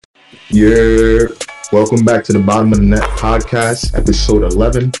Yeah, welcome back to the Bottom of the Net podcast, episode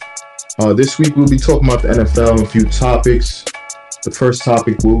 11. This week we'll be talking about the NFL and a few topics. The first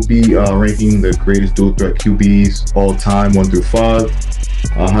topic will be ranking the greatest dual threat QBs all time, 1 through 5.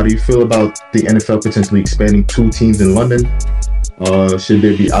 How do you feel about the NFL potentially expanding 2 teams in London? Should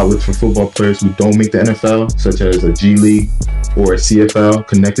there be outlets for football players who don't make the NFL, such as a G League or a CFL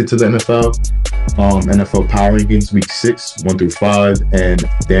connected to the NFL? NFL Power Rankings Week 6, 1 through 5, and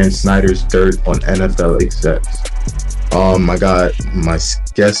Dan Snyder's dirt on NFL execs. I got my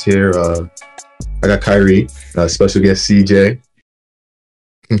guest here. I got Kyrie, special guest CJ.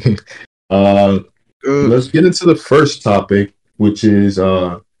 Let's get into the first topic, which is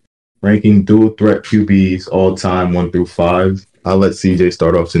ranking dual threat QBs all time, 1 through 5. I'll let CJ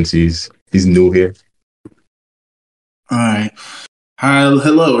start off since he's new here. All right. Hi,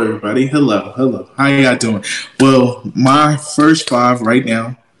 hello everybody. Hello. How y'all doing? Well, my first 5 right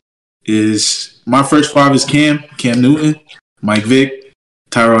now is Cam Newton, Mike Vick,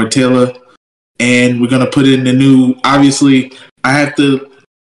 Tyrod Taylor, and we're gonna put in the new. Obviously, I have to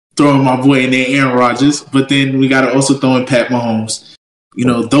throw in my boy in there, Aaron Rodgers, but then we gotta also throw in Pat Mahomes. You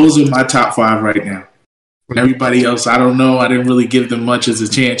know, those are my top 5 right now. Everybody else, I don't know. I didn't really give them much as a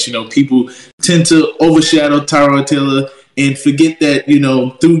chance. You know, people tend to overshadow Tyrod Taylor and forget that, you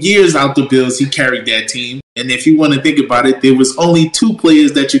know, through years out the Bills, he carried that team. And if you want to think about it, there was only 2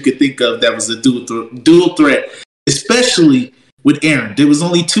 players that you could think of that was a dual threat, especially with Aaron. There was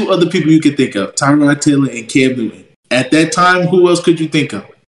only 2 other people you could think of, Tyrod Taylor and Cam Newton. At that time, who else could you think of?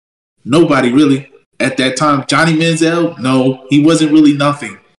 Nobody really. At that time, Johnny Manziel, no, he wasn't really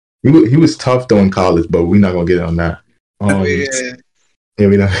nothing. He was tough though in college, but we're not gonna get on that. Yeah,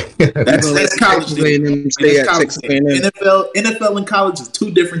 we know. That's college. NFL and college is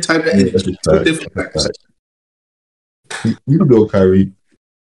 2 different type of energy. 2 different types. You can go, Kyrie.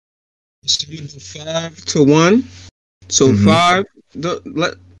 5 to 1. So 5.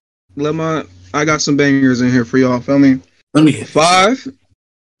 I got some bangers in here for y'all. Feel me? Let me hit 5.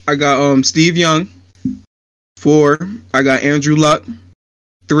 I got Steve Young. 4. I got Andrew Luck.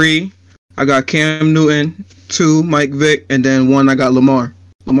 3. I got Cam Newton. 2, Mike Vick, and then 1, I got Lamar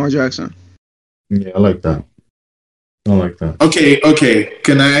Jackson. Yeah, I like that. Okay.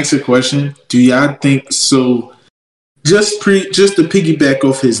 Can I ask a question? Do y'all think so? Just to piggyback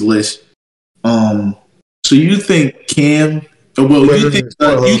off his list. So you think Cam? Well, you think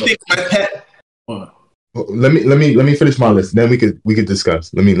my Pat? Let me finish my list. Then we could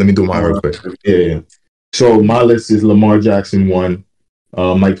discuss. Let me do mine real quick. Yeah. So my list is Lamar Jackson 1,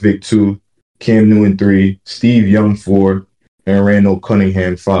 Mike Vick 2. Cam Newton 3, Steve Young 4, and Randall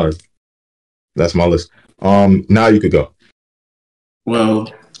Cunningham 5. That's my list. Now you could go.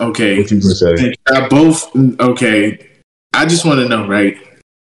 Well, okay. What you gonna say? Okay. I just want to know, right?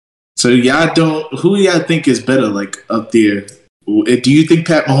 So who y'all think is better, like up there? Do you think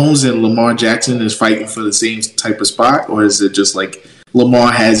Pat Mahomes and Lamar Jackson is fighting for the same type of spot, or is it just like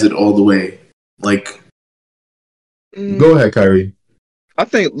Lamar has it all the way? Like, go ahead, Kyrie. I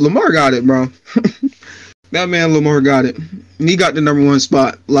think Lamar got it, bro. That man Lamar got it. He got the number 1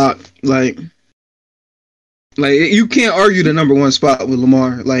 spot locked. Like you can't argue the number 1 spot with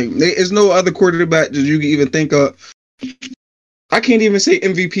Lamar. Like there's no other quarterback that you can even think of. I can't even say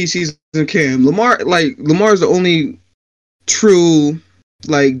MVP season Cam. Lamar's the only true,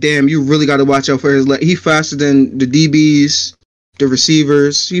 like, damn, you really got to watch out for his. Like, he faster than the DBs, the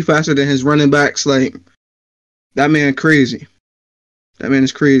receivers. He faster than his running backs. Like, that man crazy. That man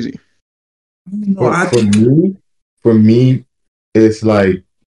is crazy. For me, it's like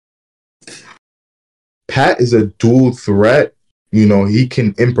Pat is a dual threat. You know, he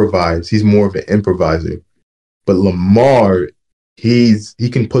can improvise. He's more of an improviser. But Lamar, he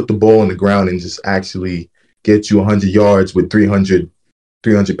can put the ball on the ground and just actually get you 100 yards with 300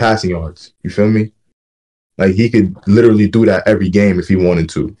 passing yards. You feel me? Like, he could literally do that every game if he wanted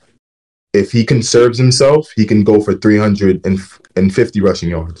to. If he conserves himself, he can go for 350 rushing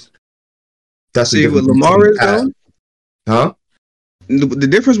yards. That's the difference. What Lamar is, though? Huh? The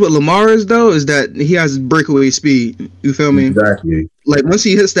difference with Lamar is that he has breakaway speed. You feel me? Exactly. Like, once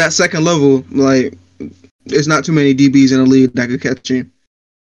he hits that second level, like, there's not too many DBs in the league that could catch him.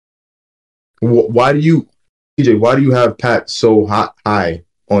 Why do you have Pat so high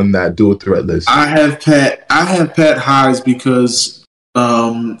on that dual threat list? I have Pat highs because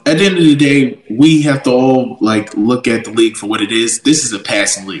at the end of the day, we have to all look at the league for what it is. This is a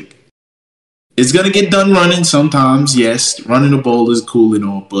passing league. It's gonna get done running sometimes. Yes, running the ball is cool and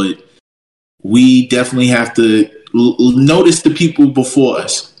all, but we definitely have to notice the people before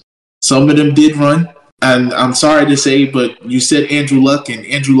us. Some of them did run. And I'm sorry to say, but you said Andrew Luck, and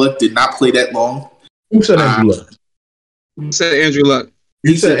Andrew Luck did not play that long. Who said Andrew Luck? You said Andrew Luck.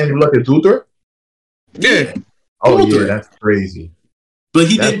 You said Andrew Luck at dual threat? Yeah. Oh, Dual yeah, threat. that's crazy. But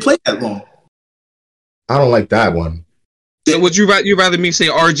he didn't play that long. I don't like that one. So would you rather me say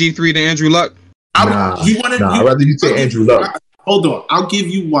RG3 than Andrew Luck? I'd rather you say Andrew Luck. Hold on. I'll give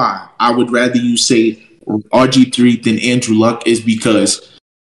you why I would rather you say RG3 than Andrew Luck is because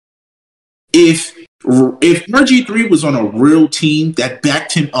if RG3 was on a real team that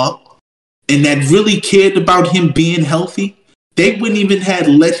backed him up and that really cared about him being healthy, they wouldn't even have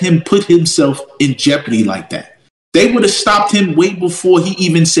let him put himself in jeopardy like that. They would have stopped him way before he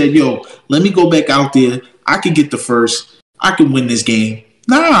even said, yo, let me go back out there. I could get the first. I can win this game.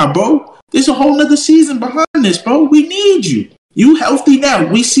 Nah, bro. There's a whole nother season behind this, bro. We need you. You healthy now.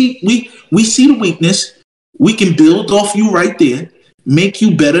 We see the weakness. We can build off you right there, make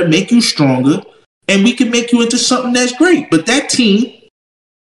you better, make you stronger, and we can make you into something that's great. But that team,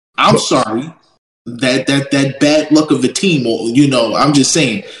 I'm sorry, that bad luck of the team, or I'm just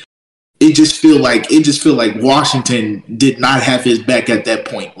saying, it just feel like Washington did not have his back at that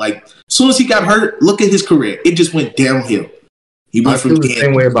point. Like as soon as he got hurt, look at his career. It just went downhill. He went from the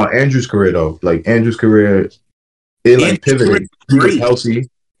same way about Andrew's career though. Like Andrew's career, it pivoted. He was healthy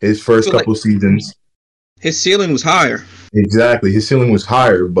his first couple seasons. His ceiling was higher. Exactly, his ceiling was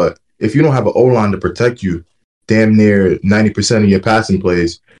higher. But if you don't have an O-line to protect you, damn near 90% of your passing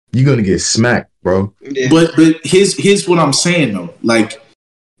plays, you're gonna get smacked, bro. Yeah. But here's what I'm saying though. Like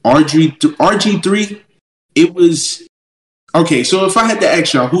RG3, it was okay. So if I had to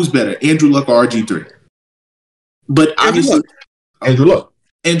ask y'all, who's better, Andrew Luck or RG3? But obviously, Andrew Luck,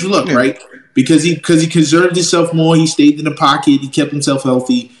 yeah. Right? Because he conserved himself more. He stayed in the pocket. He kept himself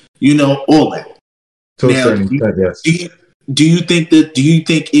healthy. All that. Now, do you think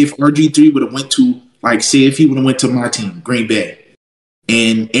if RG3 would have went to, like, say if he would have went to my team, Green Bay,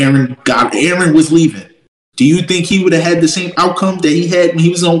 and Aaron was leaving, do you think he would have had the same outcome that he had when he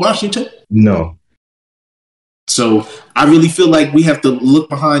was on Washington? No. So I really feel like we have to look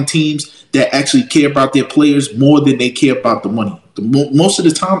behind teams that actually care about their players more than they care about the money. Most of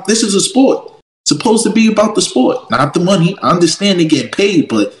the time, this is a sport. It's supposed to be about the sport, not the money. I understand they get paid,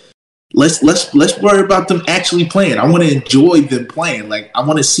 but let's worry about them actually playing. I want to enjoy them playing. Like I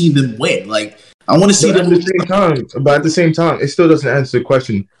want to see them win. Like I want to see them. But at the same time, it still doesn't answer the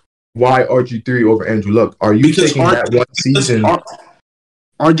question: why RG3 over Andrew Luck? Are you taking that one season?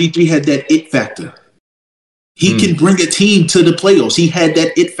 RG3 had that it factor. He can bring a team to the playoffs. He had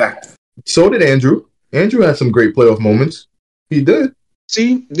that it factor. So did Andrew. Andrew had some great playoff moments. He did.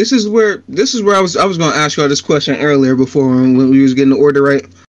 See, this is where I was going to ask you all this question earlier before when we was getting the order right.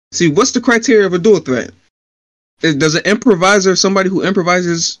 See, what's the criteria of a dual threat? Does an improviser, somebody who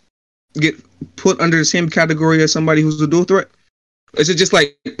improvises, get put under the same category as somebody who's a dual threat? Is it just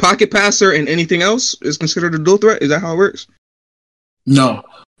like pocket passer and anything else is considered a dual threat? Is that how it works? No.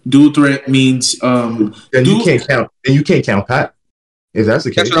 Dual threat means then you can't count. Then you can't count Pat. If that's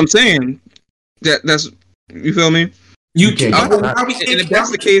the case, that's what I'm saying. That's you feel me? You can't. And if that's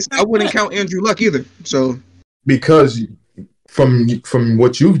the case, I wouldn't count Andrew Luck either. So because from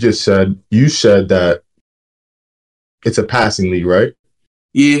what you've just said, you said that it's a passing league, right?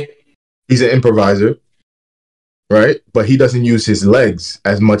 Yeah. He's an improviser, right? But he doesn't use his legs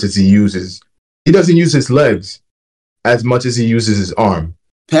as much as he uses. He doesn't use his legs as much as he uses his arm.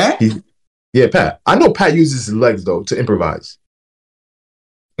 Pat? Pat. I know Pat uses his legs, though, to improvise.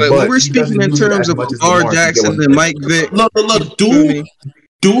 But when we're speaking in terms of Lamar Jackson and Mike Vick. Look,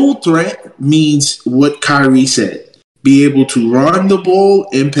 dual threat means what Kyrie said. Be able to run the ball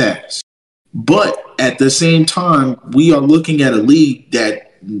and pass. But at the same time, we are looking at a league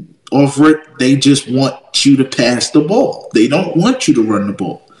that they just want you to pass the ball. They don't want you to run the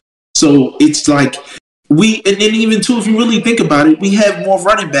ball. So it's like and then even too, if you really think about it, we have more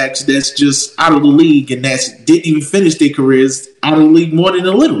running backs that's just out of the league and that didn't even finish their careers out of the league more than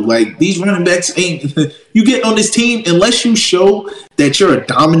a little. Like these running backs ain't you get on this team unless you show that you're a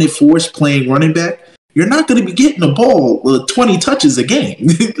dominant force playing running back. You're not going to be getting the ball 20 touches a game.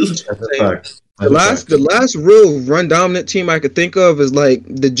 That's a fact. The last real run dominant team I could think of is like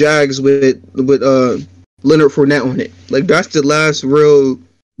the Jags with Leonard Fournette on it. Like that's the last real.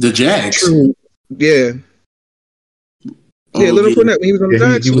 The Jags. True. Yeah. Leonard Fournette when he was on the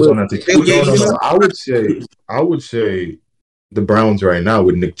Jags. He was on that team. No. I would say the Browns right now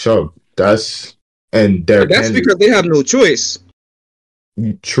with Nick Chubb. That's Derrick Henry. Because they have no choice.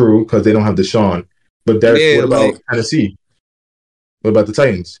 True, because they don't have Deshaun. But what about Tennessee? What about the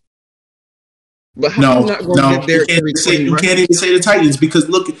Titans? But how you can't even say the Titans because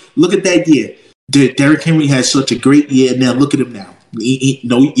look at that year. Derrick Henry had such a great year. Now look at him now. He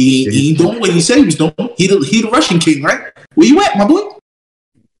ain't doing what he said he was doing. He the Russian king, right? Where you at, my boy?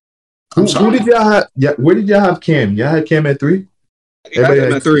 Who did y'all have? Yeah, where did y'all have Cam? Y'all had Cam at 3. Everybody had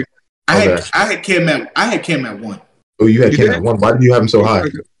him at 3. I had Cam at 1. Oh, you had Cam at 1. Why did you have him so high?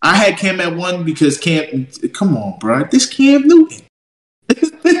 I had Cam at 1 because Cam. Come on, bro. This Cam Newton.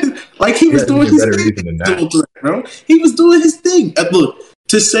 Like he was doing his thing, bro. He was doing his thing. Look,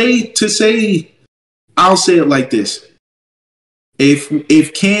 to say, I'll say it like this: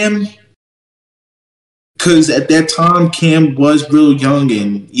 if Cam, because at that time Cam was real young,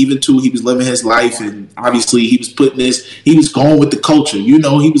 and even too he was living his life, and obviously he was he was going with the culture. You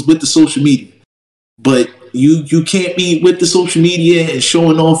know, he was with the social media, but you can't be with the social media and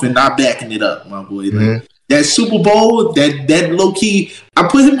showing off and not backing it up, my boy. Like, that Super Bowl, that low key, I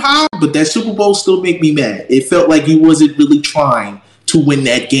put him high, but that Super Bowl still make me mad. It felt like he wasn't really trying to win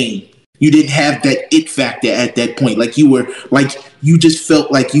that game. You didn't have that it factor at that point. Like you just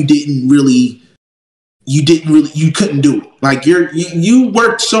felt like you couldn't do it. Like you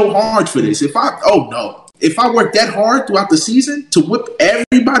worked so hard for this. If I worked that hard throughout the season to whip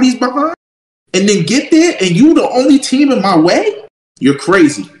everybody's behind and then get there and you the only team in my way, you're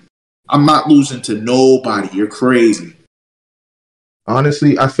crazy. I'm not losing to nobody. You're crazy.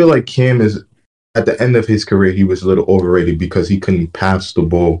 Honestly, I feel like Cam is, at the end of his career, he was a little overrated because he couldn't pass the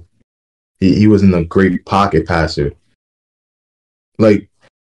ball. He wasn't a great pocket passer. Like,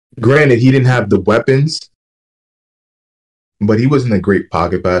 granted, he didn't have the weapons, but he wasn't a great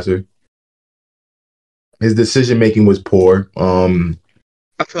pocket passer. His decision-making was poor. I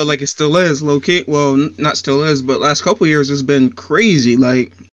feel like it still is, low-key. Well, not still is, but last couple of years it's been crazy.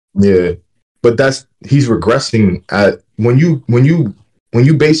 Like, yeah, but he's regressing. When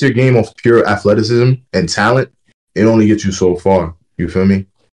you base your game off pure athleticism and talent, it only gets you so far. You feel me?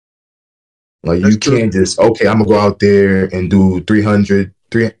 Like you can't just I'm gonna go out there and do 300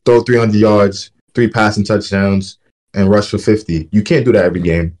 yards, 3 passing touchdowns, and rush for 50. You can't do that every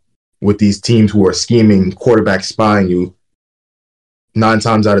game with these teams who are scheming, quarterback spying you 9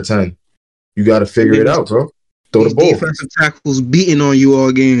 times out of 10. You got to figure it out, bro. Throw the ball. Defensive tackles beating on you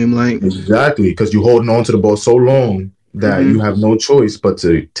all game, like exactly, because you're holding on to the ball so long that you have no choice but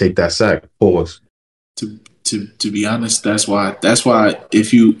to take that sack. Pause. To be honest, that's why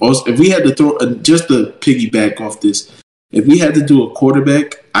if we had to throw just to piggyback off this, if we had to do a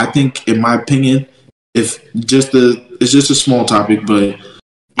quarterback, I think, in my opinion, it's just a small topic, but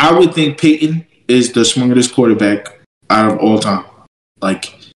I would think Peyton is the smartest quarterback out of all time.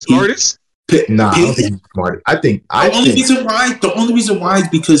 Like smartest. I don't think he's smart. The only reason why is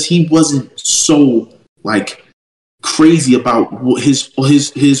because he wasn't so like crazy about his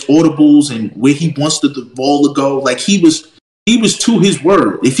audibles and where he wants the ball to go. Like he was to his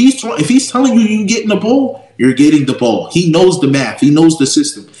word. If he's telling you getting the ball, you're getting the ball. He knows the math. He knows the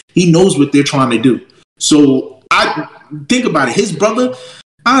system. He knows what they're trying to do. So I think about it. His brother,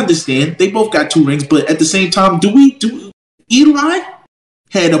 I understand they both got 2 rings, but at the same time, Eli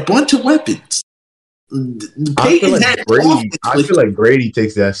had a bunch of weapons. I feel like Brady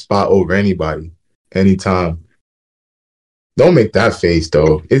takes that spot over anybody, anytime. Don't make that face,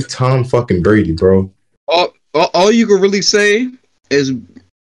 though. It's Tom fucking Brady, bro. All you can really say is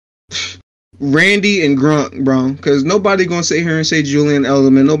Randy and Grunt, bro. Because nobody going to sit here and say Julian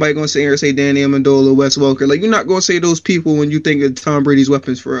Edelman. Nobody going to sit here and say Danny Amendola, Wes Welker. Like, you're not going to say those people when you think of Tom Brady's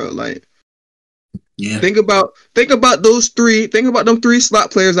weapons for real. Like, yeah. Think about those 3. Think about them 3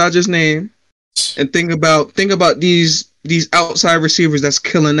 slot players I just named, and think about these outside receivers that's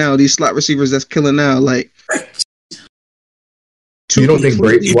killing now. These slot receivers that's killing now. Like, you don't think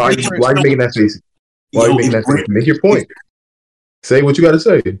Brady? Why are you making that face? Why are you making that face? Make your point. Say what you got to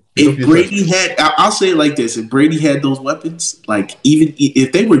say. If Brady had, I'll say it like this: if Brady had those weapons, like even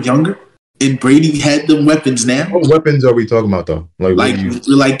if they were younger, and Brady had them weapons now. What weapons are we talking about though? Like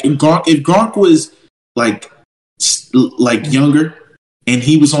if Gronk was like younger and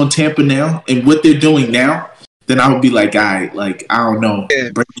he was on Tampa now and what they're doing now, then I would be like, I don't know. Yeah.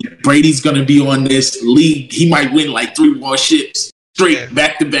 Brady's gonna be on this league. He might win like 3 more ships straight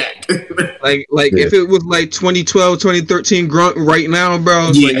back to back. If it was like 2012, 2013 Gronk right now,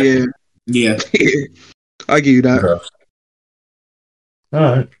 bro. Yeah. I give you that. Okay. All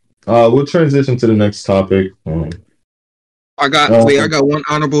right. We'll transition to the next topic. I got one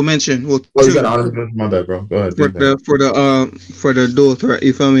honorable mention. You got honorable mention? My bad, bro. Go ahead. For the dual threat.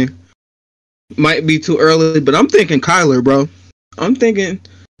 You feel me? Might be too early, but I'm thinking Kyler, bro. I'm thinking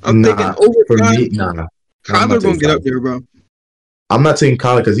overtime. For me, nah. Kyler gonna get up there, bro. I'm not taking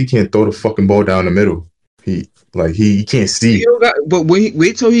Kyler because he can't throw the fucking ball down the middle. He can't see. But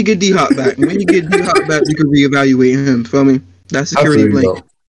wait till he get D Hop back. When he get D Hop back, we can reevaluate him. Feel me? That security blanket.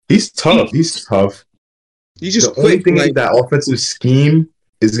 He's tough. He's tough. He's just the only quick. thing is that offensive scheme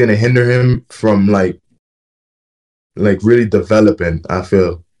is gonna hinder him from like really developing. I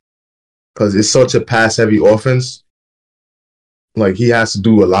feel because it's such a pass heavy offense. Like he has to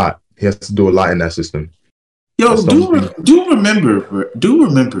do a lot. He has to do a lot in that system. Yo, do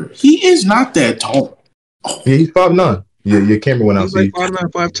remember, he is not that tall. Yeah, he's 5'9". Yeah, your camera went out. He's like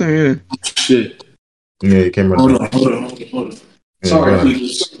 5'9", 5'10". Yeah. Shit. Yeah, your camera went out. Hold on. Sorry,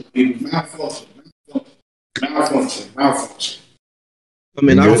 people. Malfunction. I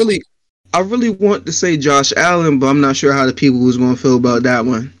mean, I really want to say Josh Allen, but I'm not sure how the people was going to feel about that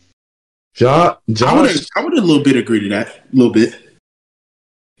one. Josh, I would a little bit agree to that. A little bit.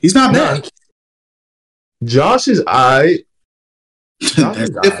 He's not bad. Josh is alright.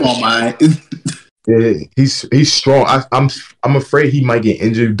 That's stiff on mine. Yeah, he's strong. I'm afraid he might get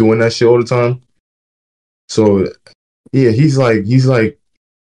injured doing that shit all the time. So yeah, he's strong. He's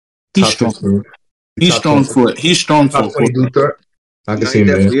strong for it. He's strong for it. I can see him,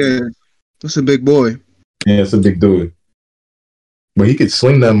 man. Yeah, that's a big boy. Yeah, it's a big dude. But he could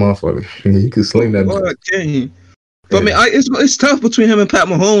sling that motherfucker. He could sling that. Boy, can he? But I mean, it's tough between him and Pat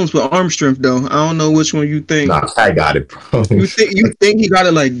Mahomes with arm strength, though. I don't know which one you think. Nah, Pat got it, bro. You think he got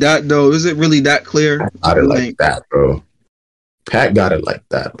it like that, though? Is it really that clear? Pat got it like that, bro. Pat got it like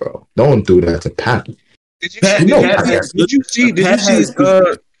that, bro. Don't do that to Pat. Did you see?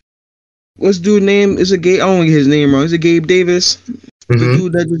 What's dude's name? Is it Gabe? I don't want to get his name wrong. Is it Gabe Davis? The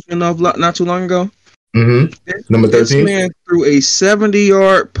dude that just went off not too long ago. Number 13. This man threw a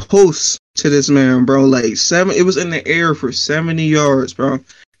 70-yard post to this man, bro. Like 7. It was in the air for 70 yards, bro.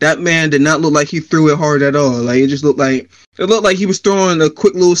 That man did not look like he threw it hard at all. Like it just looked like he was throwing a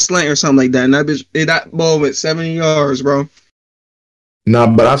quick little slant or something like that. And that ball went 70 yards, bro. Nah,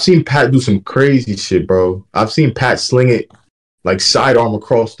 but I've seen Pat do some crazy shit, bro. I've seen Pat sling it like sidearm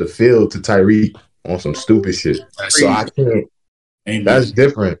across the field to Tyreek on some stupid shit. So I can't. Amen. That's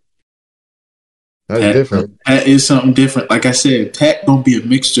different. That's different. Pat is something different. Like I said, Pat gonna be a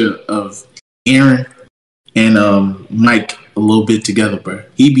mixture of Aaron and Mike a little bit together, bro.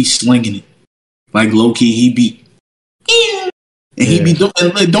 He be slinging it like low key. He be and he be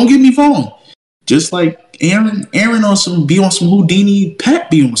don't get me wrong. Just like Aaron on some Houdini,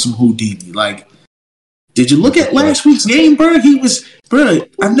 Pat be on some Houdini. Like, did you look at last week's game, bro?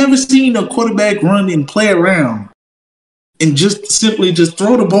 I've never seen a quarterback run and play around and simply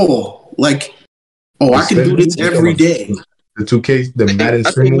throw the ball. Like, I can do this every day. The 2K, the Madden.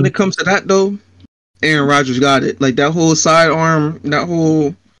 I think when it comes to that though, Aaron Rodgers got it. Like that whole sidearm,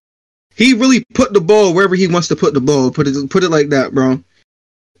 he really put the ball wherever he wants to put the ball. Put it like that, bro.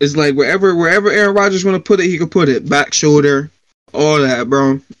 It's like wherever Aaron Rodgers want to put it, he can put it. Back shoulder, all that,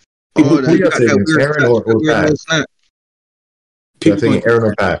 bro. All that. Who Aaron or Pat? You're taking Aaron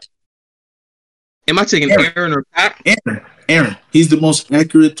or Pat? Am I taking Aaron or Pat? Aaron. He's the most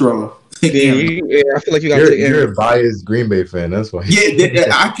accurate thrower. Yeah, I feel like you got to take Aaron. You're a biased Green Bay fan. That's why. Yeah,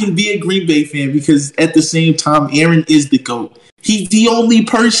 I can be a Green Bay fan because at the same time, Aaron is the GOAT. He's the only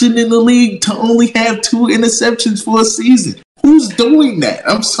person in the league to only have 2 interceptions for a season. Who's doing that?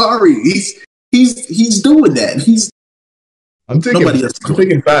 I'm sorry. He's doing that. I'm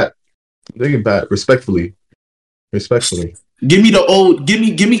taking Pat. Respectfully. Give me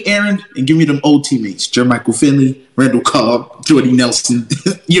Aaron and give me them old teammates. Jermichael Finley, Randall Cobb, Jordy Nelson.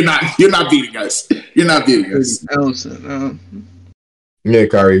 You're not beating us. You're not beating us. Nelson. Yeah,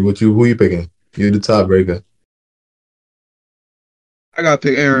 Kyrie, who you picking? You're the tiebreaker. I gotta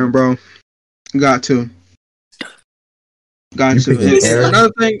pick Aaron, bro. Got to.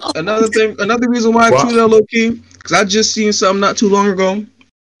 Another reason why I choose that low key, because I just seen something not too long ago.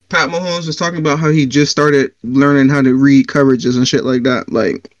 Pat Mahomes was talking about how he just started learning how to read coverages and shit like that,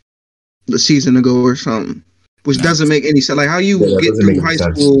 like the season ago or something, which doesn't make any sense. Like how you get through high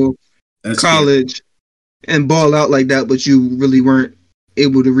school, college, and ball out like that, but you really weren't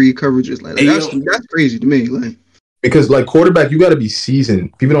able to read coverages like that. That's crazy to me. Like because like quarterback, you got to be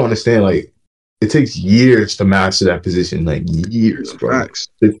seasoned. People don't understand. Like it takes years to master that position, like years, bro. Facts.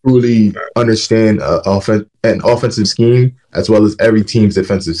 To truly understand an offensive scheme as well as every team's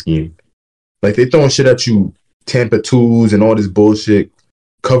defensive scheme. Like they throwing shit at you, Tampa 2s and all this bullshit,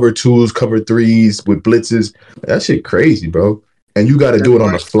 cover 2s, cover 3s with blitzes. That shit crazy, bro. And you got to do it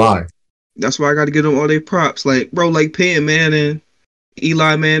on the fly. That's why I got to give them all their props. Like, bro, like Peyton Manning,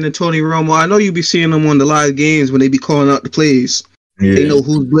 Eli Manning, Tony Romo. I know you be seeing them on the live games when they be calling out the plays. Yeah. They know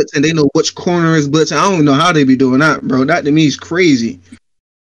who's blitzing. They know which corner is blitzing. I don't know how they be doing that, bro. That to me is crazy.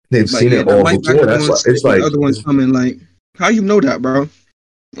 They've Like, seen yeah, it that all Mike before. Patrick That's one, why it's the like, other one's coming. Like, how you know that, bro?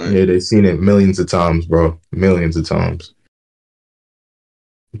 Like, yeah, they've seen it millions of times, bro. Millions of times.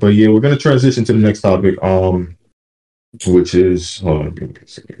 But yeah, we're gonna transition to the next topic, which is hold on, give me a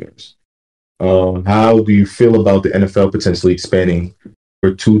second, guys. How do you feel about the NFL potentially expanding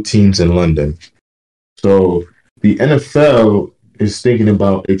for two teams in London? So the NFL is thinking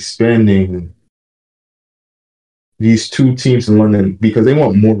about expanding these two teams in London because they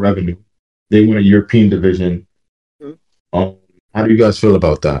want more revenue. They want a European division. Um, how do you guys feel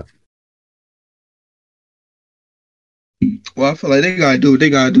about that? well, I feel like they gotta do what they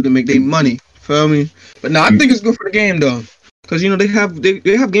gotta do to make their money. Feel me? But no, I think it's good for the game though, because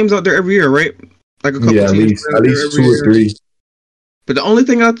they have games out there every year, right? Like a couple Yeah, teams play at out there least every two or year. three. But the only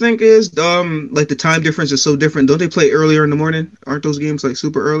thing I think is like the time difference is so different. Don't they play earlier in the morning? Aren't those games like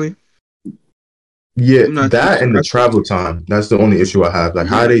super early? Yeah, I'm not too that and sure. the travel time. That's the only issue I have. Like,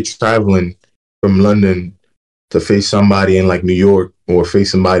 how are Yeah. they traveling from London to face somebody in like New York or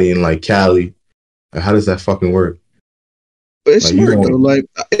face somebody in like Cali? Like, how does that fucking work? But it's Like, you smart though. don't. Like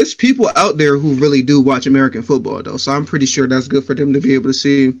it's people out there who really do watch American football though. So I'm pretty sure that's good for them to be able to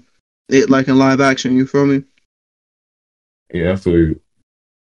see it like in live action. You feel me? Yeah, I feel you.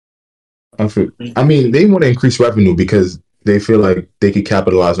 I mean, they want to increase revenue because they feel like they could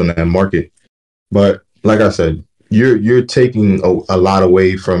capitalize on that market. But like I said, you're taking a lot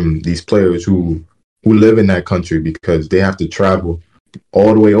away from these players who live in that country because they have to travel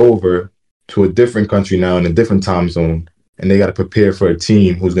all the way over to a different country now in a different time zone, and they got to prepare for a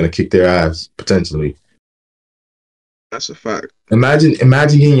team who's going to kick their ass potentially. That's a fact. Imagine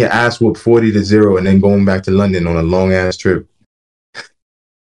getting your ass whooped 40-0 and then going back to London on a long ass trip.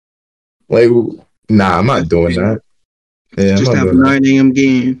 Like, nah, I'm not doing that. Yeah, I'm Just not have a doing that. 9 a.m.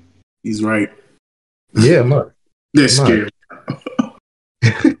 game. He's right. Yeah, I'm not. They're I'm not. scared.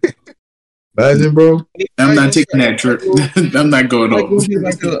 Imagine, bro. I'm not taking that trip. I'm not going Like over. gonna be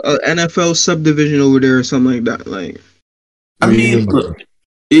like a NFL subdivision over there or something like that. Like I What do you mean, mean? look,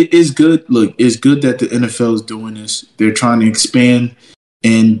 it is good. Look, it's good that the NFL is doing this. They're trying to expand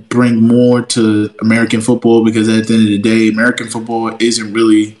and bring more to American football because at the end of the day, American football isn't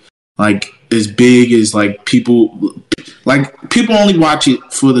really like as big as like people only watch it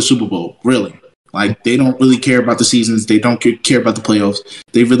for the Super Bowl, really. Like they don't really care about the seasons. They don't care about the playoffs.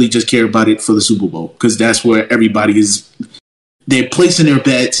 They really just care about it for the Super Bowl because that's where everybody is. They're placing their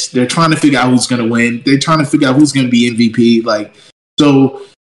bets. They're trying to figure out who's going to win. They're trying to figure out who's going to be MVP. Like so,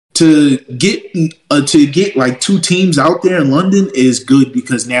 to get like two teams out there in London is good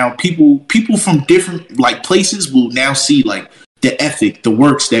because now people from different like places will now see like the ethic, the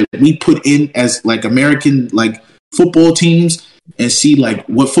works that we put in as like American like football teams and see like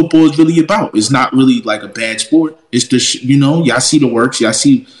what football is really about. It's not really like a bad sport. It's the y'all see the works, y'all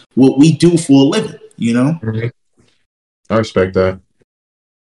see what we do for a living. Mm-hmm. I respect that.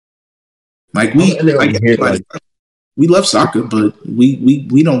 Like we we love soccer, but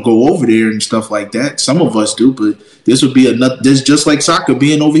we don't go over there and stuff like that. Some of us do, but this would be another. This just like soccer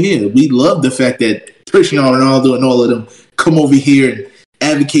being over here. We love the fact that Cristiano Ronaldo and all of them come over here and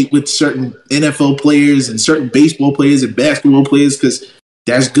advocate with certain NFL players and certain baseball players and basketball players because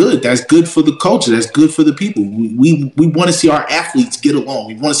that's good. That's good for the culture. That's good for the people. We want to see our athletes get along.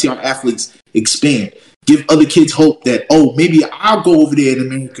 We want to see our athletes expand. Give other kids hope that maybe I'll go over there in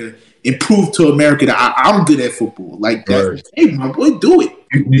America and prove to America that I'm good at football. Like that. Right. Hey, my boy, do it.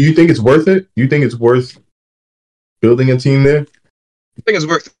 Do you think it's worth it? You think it's worth building a team there? I think it's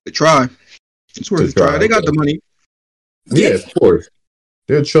worth the try. It's worth the try. They got the money. Yeah, of course.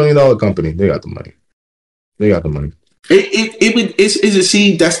 They're $1 trillion company. They got the money.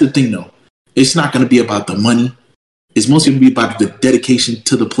 See, that's the thing though. It's not going to be about the money. It's mostly going to be about the dedication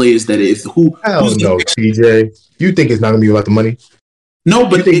to the players that is who. Hell no, TJ. You think it's not going to be about the money? No,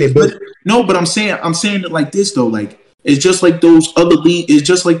 but I'm saying it like this though. Like it's just like those other it's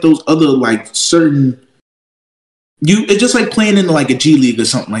just like those other like certain. It's just like playing in like a G League or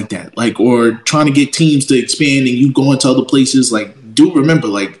something like that. Like or trying to get teams to expand and you go into other places. Like do remember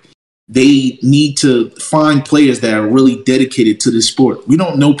like they need to find players that are really dedicated to this sport. We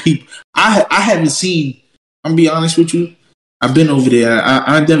don't know people. I haven't seen. I'm gonna be honest with you. I've been over there.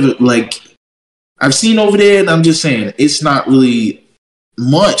 I never like. I've seen over there, and I'm just saying it's not really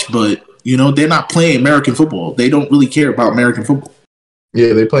much. But they're not playing American football. They don't really care about American football.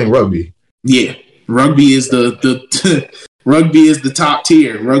 Yeah, they're playing rugby. Yeah, rugby is rugby is the top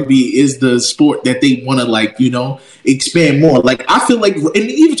tier. Rugby is the sport that they want to expand more. Like I feel like, and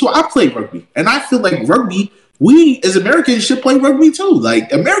even too, I play rugby, and I feel like rugby. We as Americans should play rugby too.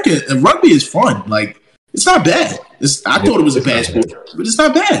 Like American rugby is fun. Like. It's not bad. I thought it was a bad sport, but it's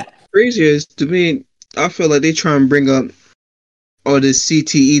not bad. Crazy is to me. I feel like they try and bring up all this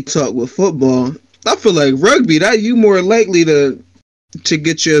CTE talk with football. I feel like rugby, that you more likely to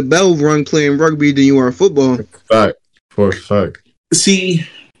get your bell rung playing rugby than you are football. For a fact. See,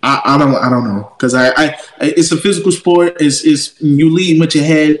 I don't know, because I it's a physical sport. It's you lead with your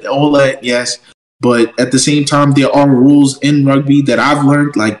head, all that, yes. But at the same time, there are rules in rugby that I've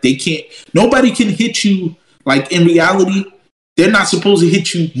learned. Like nobody can hit you. Like in reality, they're not supposed to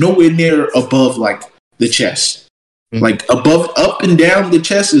hit you nowhere near above like the chest. Mm-hmm. Like up and down the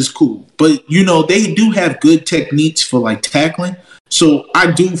chest is cool, but they do have good techniques for like tackling. So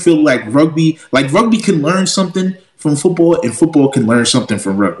I do feel like rugby can learn something from football, and football can learn something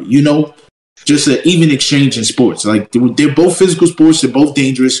from rugby. Just an even exchange in sports. Like they're both physical sports. They're both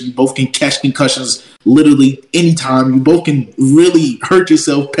dangerous. You both can catch concussions literally anytime. You both can really hurt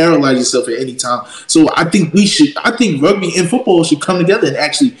yourself, paralyze yourself at any time. So I think rugby and football should come together and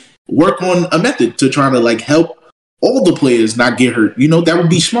actually work on a method to try to like help all the players not get hurt. That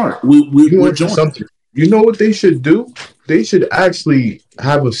would be smart. We're doing something. You know what they should do? They should actually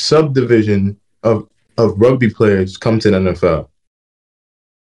have a subdivision of rugby players come to the NFL.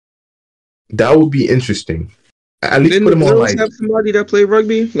 That would be interesting. At least put them on like. Have somebody that played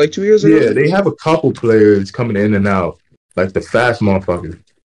rugby like 2 years ago. Yeah, they have a couple players coming in and out, like the fast motherfuckers.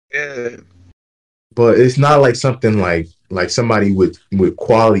 Yeah, but it's not like something like somebody with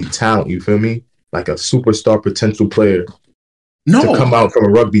quality talent. You feel me? Like a superstar potential player to come out from a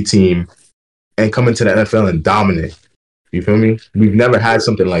rugby team and come into the NFL and dominate. You feel me? We've never had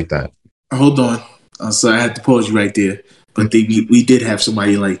something like that. Hold on. So I had to pause you right there. But we did have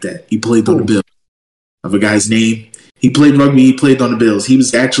somebody like that. He played on the Bills. I forgot his name. He played rugby. He played on the Bills. He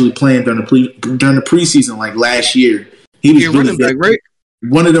was actually playing during the preseason like last year. He was really back, right?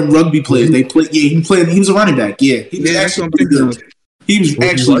 One of them rugby players. They played. Yeah, he played. He was a running back. Yeah, he was actually pretty good. He was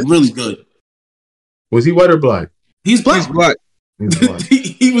actually really good. Was he white or black? He's black. He's black.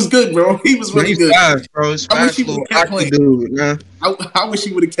 He was good, bro. He was really good. Fast, bro. I wish he would have kept playing. Dude, I wish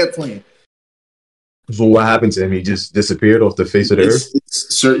he would have kept playing. So what happened to him? He just disappeared off the face of the earth?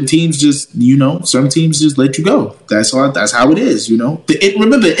 Certain teams just let you go. That's how it is,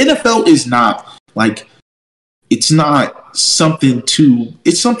 Remember, NFL is not like, it's not something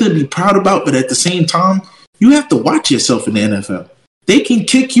it's something to be proud about, but at the same time, you have to watch yourself in the NFL. They can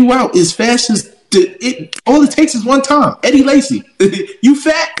kick you out as fast as all it takes is one time. Eddie Lacy, you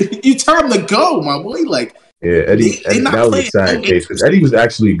fat, you time to go, my boy. Like, yeah, Eddie that was a sad case because Eddie was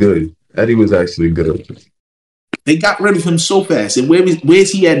actually good. They got rid of him so fast. And where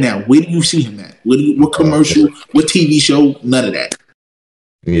is he at now? Where do you see him at? What commercial? What TV show? None of that.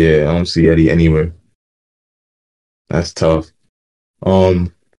 Yeah, I don't see Eddie anywhere. That's tough.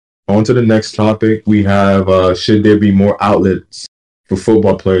 On to the next topic. We have should there be more outlets for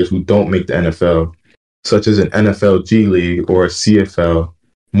football players who don't make the NFL, such as an NFL G League or a CFL,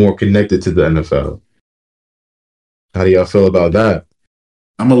 more connected to the NFL? How do y'all feel about that?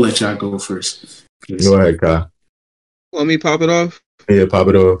 I'm going to let y'all go first. Go ahead, Kai. Want me to pop it off? Yeah, pop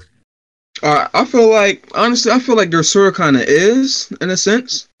it off. I feel like, honestly, there sort of kind of is, in a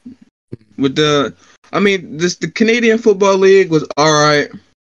sense. With the Canadian Football League was all right,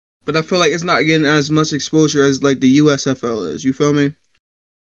 but I feel like it's not getting as much exposure as, like, the USFL is. You feel me?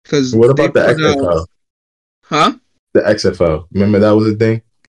 Because what about the XFL? Huh? The XFL. Remember that was a thing?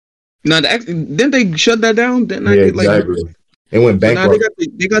 No, didn't they shut that down? Exactly. It went bankrupt.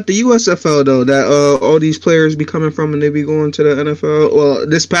 They got the USFL though, that all these players be coming from, and they be going to the NFL. Well,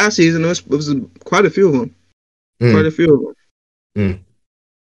 this past season it was quite a few of them. Quite a few of them.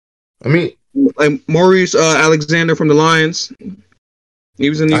 I mean, like Maurice Alexander from the Lions. He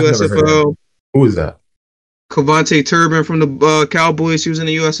was in the USFL. Who was that? Cavante Turbin from the Cowboys. He was in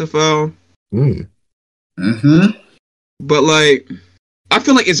the USFL. But like, I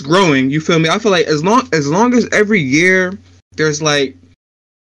feel like it's growing. You feel me? I feel like as long as every year there's like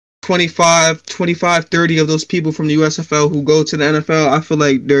 25, 30 of those people from the USFL who go to the NFL, I feel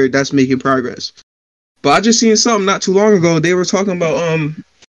like that's making progress. But I just seen something not too long ago. They were talking about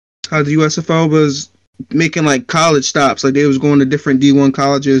how the USFL was making like college stops. Like they was going to different D1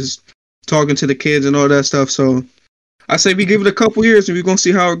 colleges, talking to the kids and all that stuff. So I say we give it a couple years and we're gonna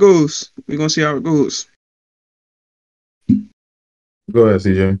see how it goes. Go ahead,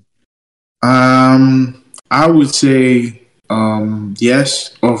 CJ. I would say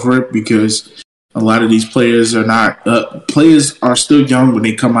yes, over it, because a lot of these players are still young when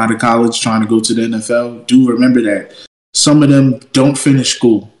they come out of college trying to go to the NFL. Do remember that some of them don't finish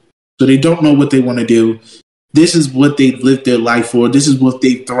school, so they don't know what they want to do. this is what they lived their life for. This is what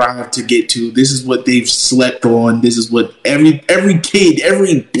they thrived to get to. This is what they've slept on. This is what every kid,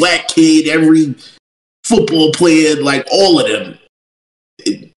 every black kid, every football player, like all of them,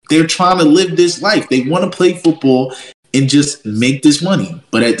 they're trying to live this life. They want to play football and just make this money.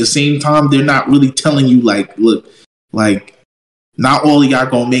 But at the same time, they're not really telling you, like, look, like, not all of y'all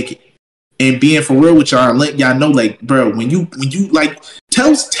gonna make it. And being for real with y'all and let y'all know, like, bro, when you like,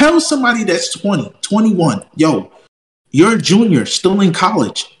 tell somebody that's 20, 21, yo, you're a junior, still in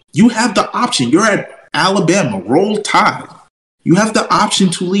college. You have the option. You're at Alabama, Roll Tide. You have the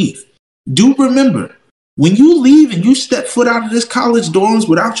option to leave. Do remember, when you leave and you step foot out of this college dorms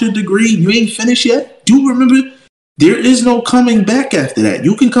without your degree, you ain't finished yet, do remember, there is no coming back after that.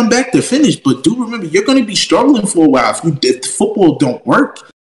 You can come back to finish, but do remember, you're going to be struggling for a while if the football don't work.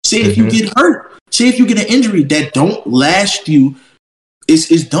 Say if you get hurt, say if you get an injury that don't last you, it's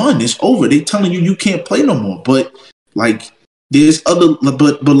done. It's over. They telling you can't play no more. But like there's other,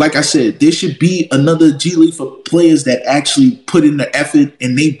 but like I said, there should be another G League for players that actually put in the effort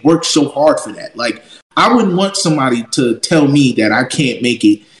and they work so hard for that. Like I wouldn't want somebody to tell me that I can't make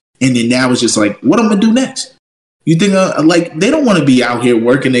it, and then now it's just like, what I'm gonna do next? You think like they don't want to be out here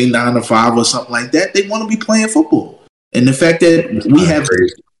working a 9 to 5 or something like that. They want to be playing football. And the fact that we have.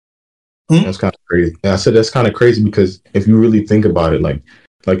 Crazy. That's kind of crazy. Yeah, I said that's kind of crazy because if you really think about it, like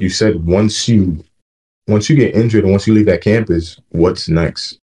you said, once you get injured and once you leave that campus, what's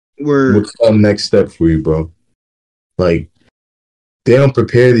next? What's the next step for you, bro? Like they don't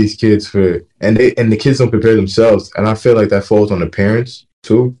prepare these kids for, and the kids don't prepare themselves. And I feel like that falls on the parents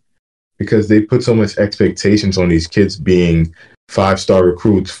too, because they put so much expectations on these kids being 5-star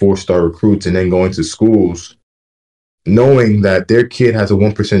recruits, 4-star recruits, and then going to schools knowing that their kid has a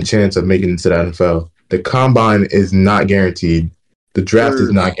 1% chance of making it to the NFL. The combine is not guaranteed. The draft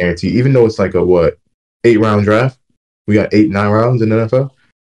is not guaranteed, even though it's like a 8-round draft. We got 9 rounds in the NFL.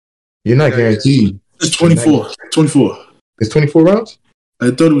 You're not guaranteed. It's 24. 24. It's 24 rounds?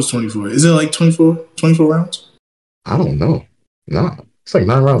 I thought it was 24. Is it like 24 rounds? I don't know. Nah. It's like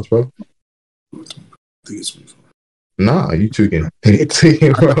 9 rounds, bro. I think it's 24. Nah, you tweaking. You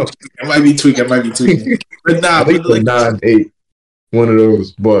tweaking, bro. I might be tweaking. But nah, I think but like 9, 8. One of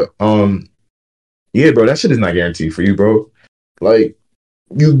those. But yeah, bro, that shit is not guaranteed for you, bro. Like,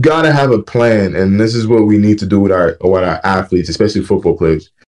 you gotta have a plan, and this is what we need to do with our athletes, especially football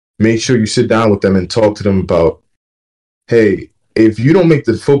players. Make sure you sit down with them and talk to them about, hey, if you don't make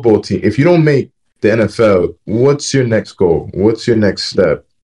the football team, if you don't make the NFL, what's your next goal? What's your next step?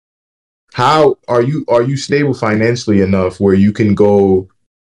 How are you stable financially enough where you can go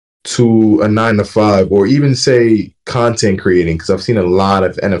to a 9 to 5 or even say content creating? Because I've seen a lot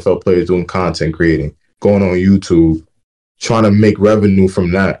of NFL players doing content creating, going on YouTube, trying to make revenue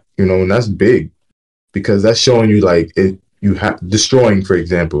from that, and that's big because that's showing you like you have Destroying, for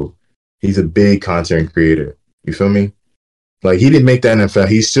example. He's a big content creator. You feel me? Like he didn't make the NFL.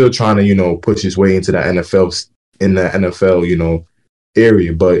 He's still trying to, push his way into the NFL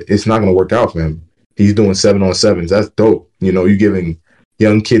area, but it's not going to work out for him. He's doing 7-on-7s. That's dope. You're giving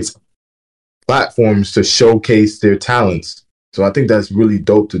young kids platforms to showcase their talents. So I think that's really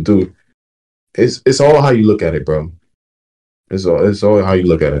dope to do. It's all how you look at it, bro. It's all how you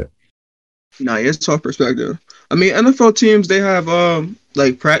look at it. Nah, it's tough perspective. I mean, NFL teams, they have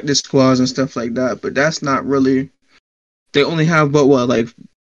like practice squads and stuff like that, but that's not really. They only have like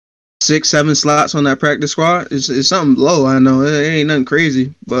 6-7 slots on that practice squad. It's something low. I know it ain't nothing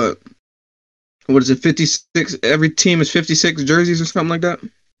crazy, but what is it? 56. Every team is 56 jerseys or something like that.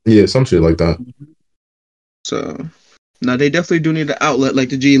 Yeah, some shit like that. So, now they definitely do need an outlet like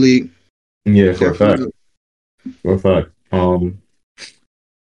the G League. Yeah, for a fact. For a fact.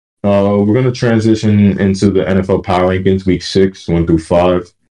 We're gonna transition into the NFL Power Rankings, Week 6, 1 through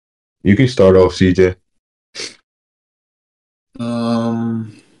 5. You can start off, CJ.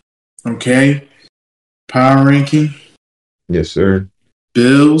 Okay. Power ranking. Yes, sir.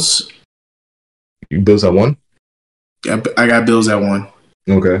 Bills. You Bills at 1? I got Bills at 1.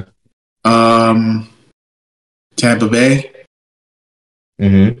 Okay. Tampa Bay.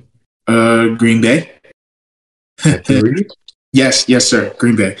 Mm-hmm. Green Bay. Yes, sir.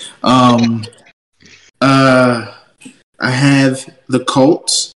 Green Bay. I have the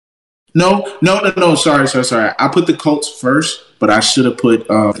Colts. No. Sorry. I put the Colts first, but I should have put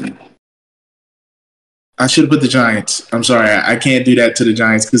the Giants. I'm sorry, I can't do that to the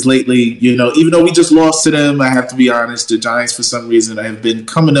Giants because lately, even though we just lost to them, I have to be honest. The Giants, for some reason, have been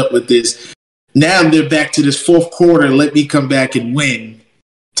coming up with this. Now they're back to this fourth quarter. Let me come back and win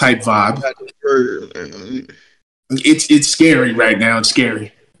type vibe. It's scary right now. It's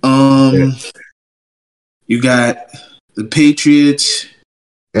scary. You got the Patriots.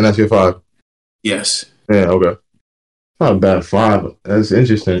 And that's your 5. Yes. Yeah, okay. Not a bad 5. That's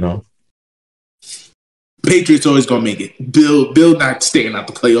interesting, though. Patriots always gonna make it. Bill not staying out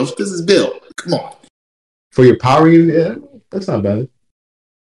the playoffs because it's Bill. Come on. For your power unit, yeah, that's not bad.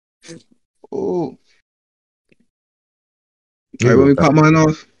 Oh. All right, let me pop mine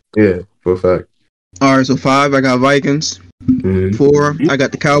off. Yeah, for a fact. All right, so 5, I got Vikings. 4, I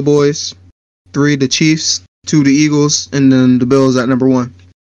got the Cowboys. 3, the Chiefs. 2, the Eagles. And then the Bills at number 1.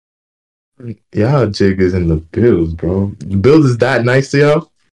 Y'all jig is in the Bills, bro. The Bills is that nice to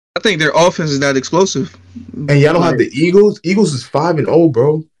y'all? I think their offense is that explosive. And y'all don't have the Eagles? Eagles is 5-0,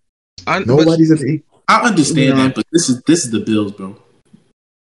 bro. Nobody's at the Eagles. I understand that, but this is the Bills, bro.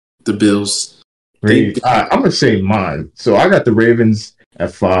 The Bills. I'm going to say mine. So I got the Ravens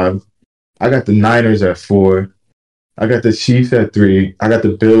at 5. I got the Niners at 4. I got the Chiefs at 3. I got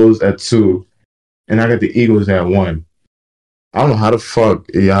the Bills at 2. And I got the Eagles at 1. I don't know how the fuck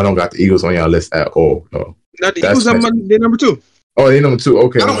y'all don't got the Eagles on y'all list at all, though. Not the Eagles, they're number 2. Oh, they're number 2.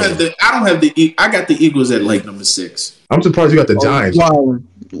 Okay. I got the Eagles at like number 6. I'm surprised you got the Giants.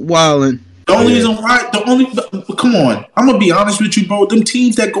 Wildin'. The only reason why, come on. I'm going to be honest with you, bro. Them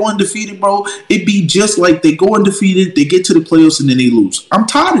teams that go undefeated, bro, it be just like they go undefeated, they get to the playoffs, and then they lose. I'm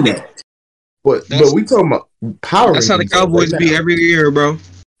tired of that. But we talking about power. That's how the Cowboys be every year, bro.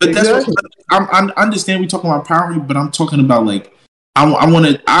 But that's what I understand. We talking about power, but I'm talking about like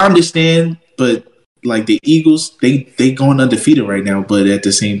I understand, but like the Eagles, they going undefeated right now. But at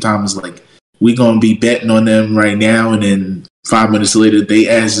the same time, it's like we gonna be betting on them right now, and then 5 minutes later, they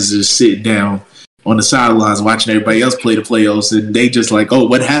asses just sitting down on the sidelines watching everybody else play the playoffs, and they just like, oh,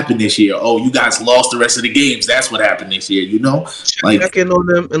 what happened this year? Oh, you guys lost the rest of the games. That's what happened this year. You know, like check in on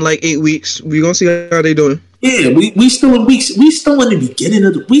them in like 8 weeks. We gonna see how they doing. Yeah, we still in weeks. We still in the beginning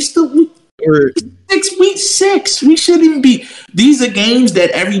of the. We 6 weeks 6. We shouldn't even be. These are games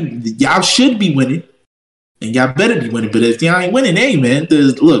that y'all should be winning, and y'all better be winning. But if y'all ain't winning, hey man,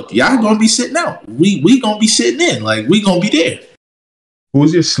 look, y'all gonna be sitting out. We gonna be sitting in. Like we gonna be there.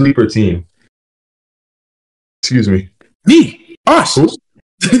 Who's your sleeper team? Excuse me. Me, us. Who?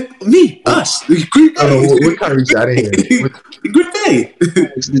 Me, us. Green Bay. What kind of reach? I didn't hear. Green Bay.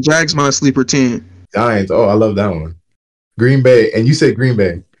 The Jags my sleeper team. Giants. Oh, I love that one. Green Bay, and you said Green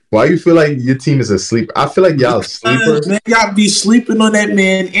Bay. Why you feel like your team is a sleeper? I feel like y'all sleepers. Man, y'all be sleeping on that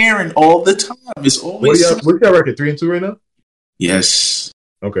man Aaron all the time. It's always. What's your record? 3-2 right now? Yes.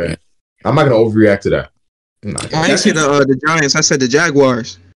 Okay. Yeah. I'm not gonna overreact to that. I didn't say the Giants. I said the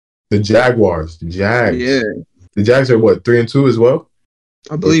Jaguars. The Jaguars. The Jags. Yeah. The Jags are what, 3-2 as well?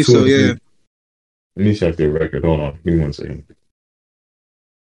 I believe so. Yeah. Let me check their record. Hold on. Give me 1 second.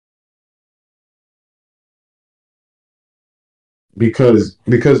 Because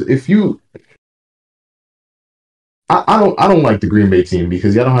if you, I don't like the Green Bay team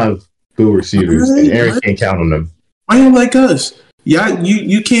because y'all don't have good receivers and Aaron can't count on them. Why you like us? Yeah,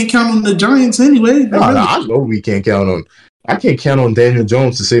 you can't count on the Giants anyway. No, I know we can't count on. I can't count on Daniel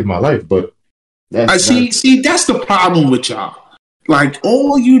Jones to save my life, but see that's the problem with y'all. Like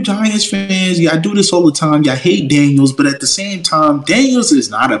all you Giants fans, y'all do this all the time. Y'all hate Daniels, but at the same time, Daniels is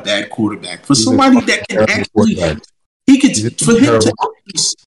not a bad quarterback for somebody that can actually. He could for him to.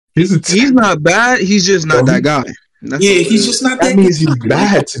 He's not bad. He's just not that guy. He's just not that. That means he's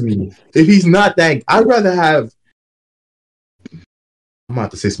bad to me. If he's not that, I'd rather have. I'm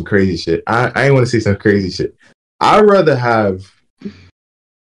about to say some crazy shit. I ain't want to say some crazy shit. I'd rather have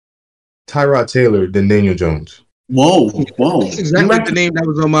Tyrod Taylor than Daniel Jones. Whoa. That's exactly the name that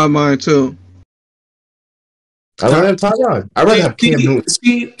was on my mind too. I'd rather have Tyrod. I'd rather have Cam Newton.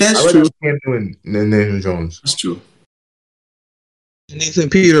 See, that's true. Cam Newton than Daniel Jones. That's true. Nathan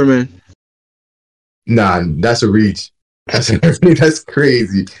Peterman. Nah, that's a reach. That's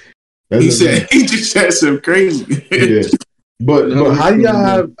crazy. He just said some crazy. Yeah. But how do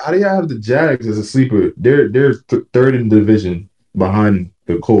y'all have the Jags as a sleeper? They're third in the division behind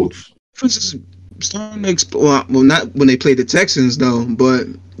the Colts. Starting to well, not when they played the Texans though, but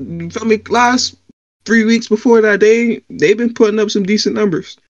you feel me? Last 3 weeks before that, they've been putting up some decent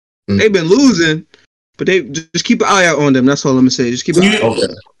numbers. They've been losing, but they just keep an eye out on them. That's all I'm gonna say. Just keep an eye out.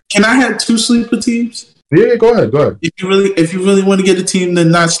 Okay. Can I have 2 sleeper teams? Yeah, go ahead. If you really want to get a team to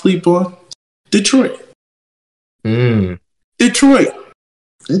not sleep on, Detroit. Detroit.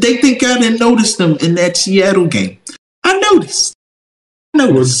 They think I didn't notice them in that Seattle game. I noticed.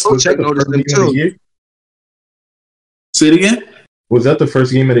 Was that the first game of the year? Say it again? Was that the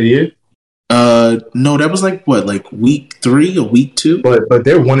first game of the year? No, that was like week 3 or week 2? But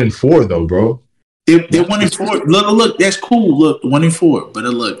they're 1-4 though, bro. They're 1-4. Look, that's cool. Look, 1-4. But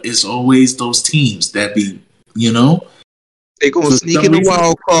look, it's always those teams that be, They gonna sneak in the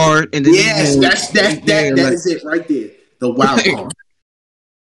wild card, and then yes, that is it right there. The wild card.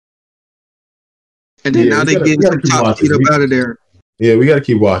 And then now they getting some top seed up out of there. Yeah, we gotta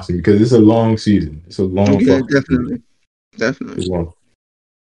keep watching because it's a long season. It's a long. Yeah, definitely. Long.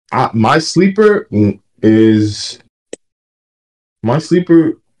 My sleeper.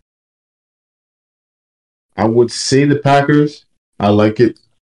 I would say the Packers. I like it.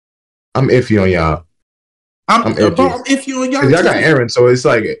 I'm iffy on y'all. I'm iffy on y'all. Y'all got Aaron, so it's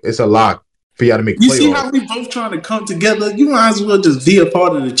like it's a lock for y'all to make. You see how we both trying to come together? You might as well just be a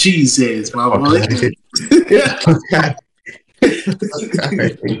part of the cheeseheads, my boy.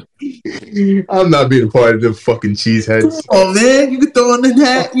 I'm not being a part of the fucking cheeseheads. Come on, man, you can throw in the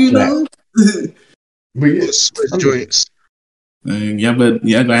hat, But yeah, joints. Y'all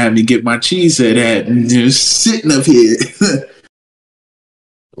gonna have me get my cheesehead hat and just sitting up here.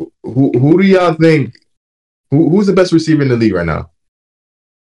 Who do y'all think? Who's the best receiver in the league right now?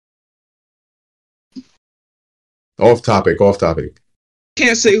 Off topic.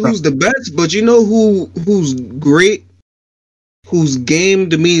 Can't say who's the best, but you know who's great, whose game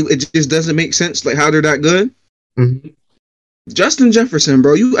to me it just doesn't make sense. Like how they're that good. Mm-hmm. Justin Jefferson,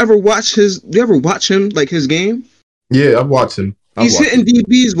 bro. You ever watch him like his game? Yeah, I've watched him. He's hitting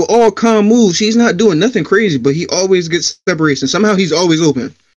DBs with all calm moves. He's not doing nothing crazy, but he always gets separation. Somehow he's always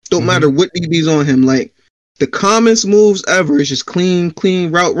open. Don't matter what DB's on him. Like the calmest moves ever is just clean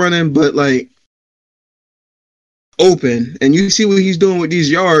route running, but like open. And you see what he's doing with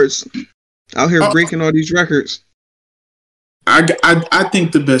these yards out here breaking all these records. I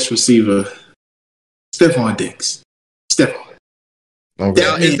think the best receiver, Stephon Diggs. Stephon. Okay.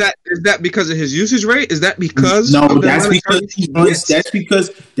 Now, is that because of his usage rate? Is that because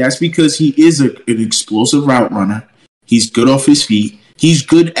that's because he is an explosive route runner. He's good off his feet. He's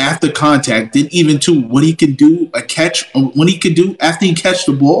good after contact. Then even too, what he can do a catch when he can do after he catch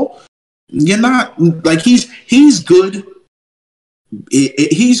the ball. You're not like he's good.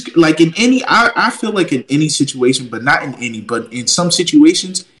 He's like in any. I feel like in any situation, but not in any. But in some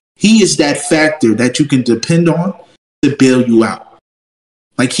situations, he is that factor that you can depend on to bail you out.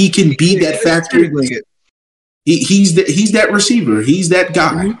 Like he can be that factor. He's that receiver. He's that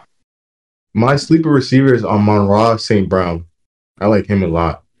guy. My sleeper receiver is Amon-Ra St. Brown. I like him a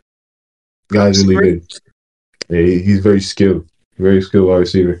lot. Guy's really good. Yeah, he's very skilled. Very skilled wide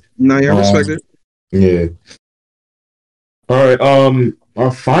receiver. No, I respect it. Yeah. All right.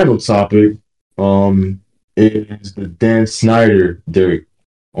 Our final topic is the Dan Synder dirt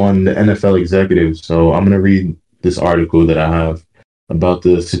on the NFL executives. So I'm gonna read this article that I have about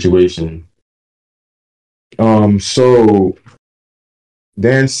the situation. So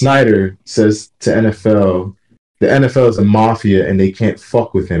Dan Synder says to NFL, the NFL is a mafia and they can't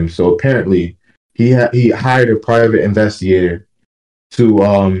fuck with him. So apparently he hired a private investigator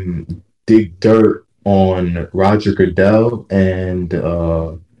to dig dirt on Roger Goodell and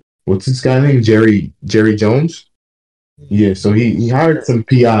what's this guy named Jerry Jones? Yeah, so he hired some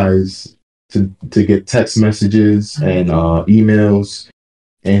PIs to get text messages and emails,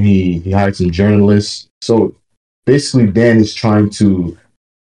 and he hired some journalists. So basically, Dan is trying to,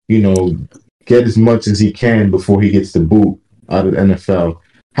 get as much as he can before he gets the boot out of the NFL.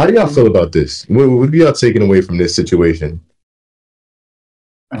 How do y'all feel about this? What are y'all taking away from this situation?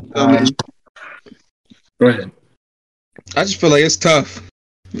 Go ahead. I just feel like it's tough.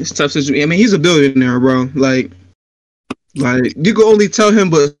 It's tough situation. I mean, he's a billionaire, bro. Like you can only tell him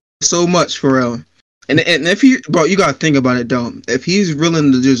but so much for real. And if he, bro, you gotta think about it though. If he's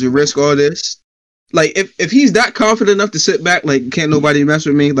willing to just risk all this, like if he's that confident enough to sit back, like can't nobody mess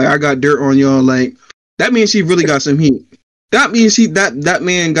with me, like I got dirt on y'all, like that means he really got some heat. That means that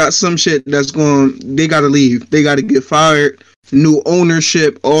man got some shit that's going. They gotta leave. They gotta get fired. New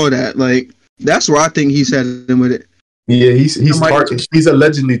ownership, all that. Like that's where I think he's heading with it. Yeah, he's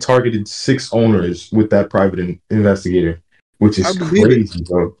allegedly targeted 6 owners with that private investigator, which is crazy,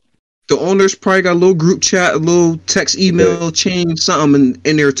 bro. The owners probably got a little group chat, a little text email chain, something,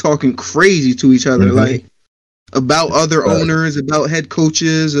 and they're talking crazy to each other, like about other owners, about head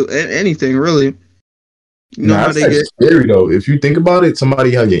coaches, anything really. You know how they get scary though. If you think about it,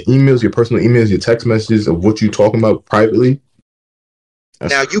 somebody has your emails, your personal emails, your text messages of what you're talking about privately.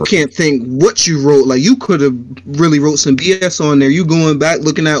 Now you can't think what you wrote. Like you could have really wrote some BS on there. You going back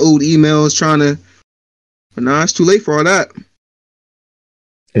looking at old emails, trying to. But nah, it's too late for all that.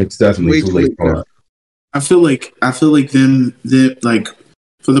 It's definitely too late for that. I feel like them like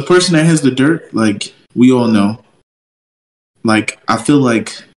for the person that has the dirt, like we all know. Like I feel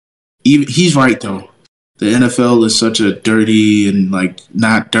like he's right though. The NFL is such a dirty and like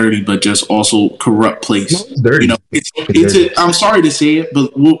not dirty, but just also corrupt place. No, it's dirty. You know, it's I'm sorry to say it,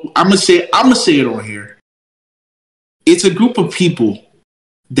 but I'm gonna say it on here. It's a group of people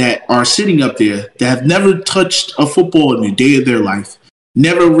that are sitting up there that have never touched a football in a day of their life,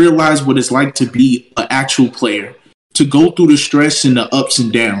 never realized what it's like to be an actual player, to go through the stress and the ups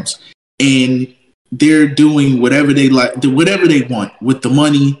and downs, and they're doing whatever they like, whatever they want with the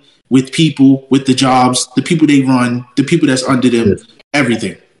money, with people, with the jobs, the people they run, the people that's under them,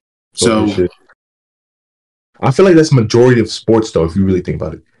 everything. So I feel like that's majority of sports, though, if you really think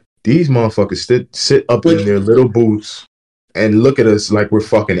about it. These motherfuckers sit up in their little booths and look at us like we're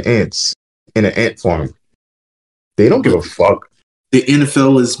fucking ants in an ant farm. They don't give a fuck. The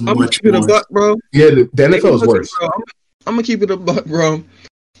NFL is much more. Buck, bro. Yeah, the NFL is worse. I'm gonna keep it a buck, bro.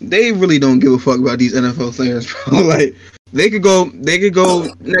 They really don't give a fuck about these NFL players, bro. Like they could go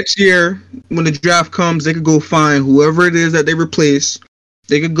next year when the draft comes. They could go find whoever it is that they replace.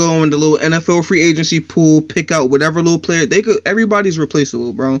 They could go in the little NFL free agency pool, pick out whatever little player. Everybody's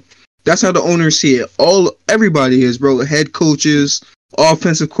replaceable, bro. That's how the owners see it. Everybody is, bro. Head coaches,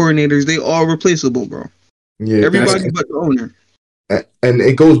 offensive coordinators, they all replaceable, bro. Yeah, everybody but the owner. And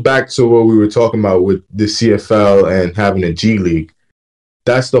it goes back to what we were talking about with the CFL and having a G League.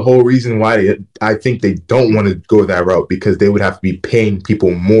 That's the whole reason why I think they don't want to go that route, because they would have to be paying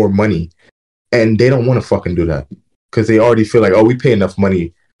people more money. And they don't want to fucking do that, because they already feel like, oh, we pay enough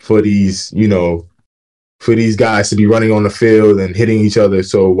money for these, for these guys to be running on the field and hitting each other.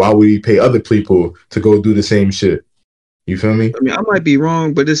 So why would we pay other people to go do the same shit? You feel me? I mean, I might be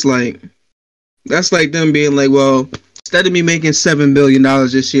wrong, but it's like, that's like them being like, well, instead of me making $7 billion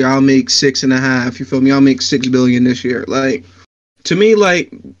this year, I'll make 6.5. You feel me? I'll make $6 billion this year. Like, to me,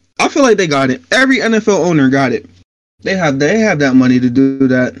 like, I feel like they got it. Every NFL owner got it. They have that money to do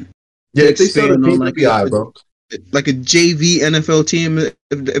that. Yeah, they sell the PPI, bro. Like a JV NFL team,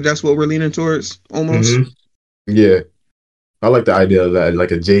 if that's what we're leaning towards, almost. Mm-hmm. Yeah, I like the idea of that,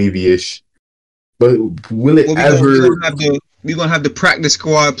 like a JV-ish. But will it ever? We're gonna have the practice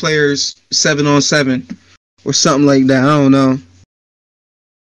squad players 7-on-7 or something like that. I don't know.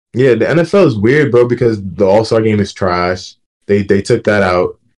 Yeah, the NFL is weird, bro, because the All-Star game is trash. They took that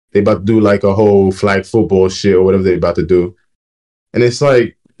out. They about to do like a whole flag football shit or whatever they about to do, and it's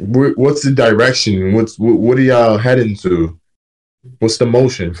like, what's the direction? What are y'all heading to? What's the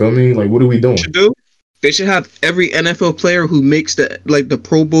motion? Feel me? Like, what are we doing? They should have every NFL player who makes the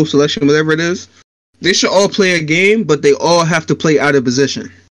Pro Bowl selection, whatever it is. They should all play a game, but they all have to play out of position.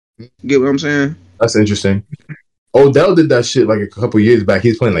 Get what I'm saying? That's interesting. Odell did that shit like a couple years back.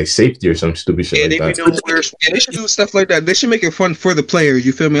 He's playing like safety or some stupid shit like that. They should do stuff like that. They should make it fun for the players.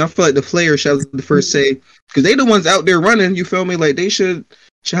 You feel me? I feel like the players should have the first say, because they the ones out there running. You feel me? Like they should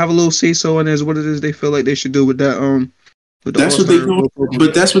have a little say so in as what it is they feel like they should do with that. That's what they do.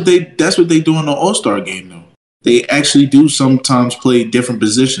 But that's what they do in the All-Star game though. They actually do sometimes play different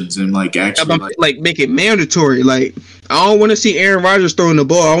positions and like actually like make it mandatory. Like I don't want to see Aaron Rodgers throwing the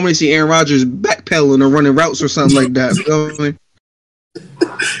ball. I want to see Aaron Rodgers backpedaling or running routes or something like that. You know what I mean?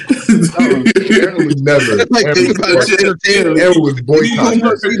 Aaron would never. Aaron was boycotting. You gonna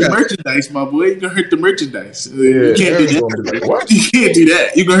hurt the merchandise, my boy. You gonna hurt the merchandise. You can't do that. What? You can't do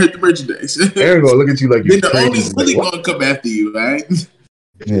that. You gonna hurt the merchandise. Aaron gonna look at you like you're crazy. Then the owners really gonna come after you, right?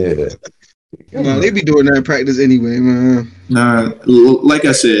 Yeah. No, they be doing that in practice anyway, man. Nah, like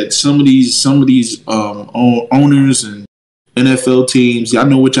I said, some of these owners and NFL teams, y'all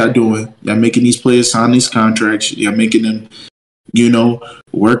know what y'all doing. Y'all making these players sign these contracts. Y'all making them,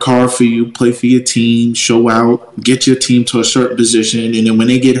 work hard for you, play for your team, show out, get your team to a certain position, and then when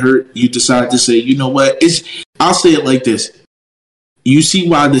they get hurt, you decide to say, you know what? I'll say it like this. You see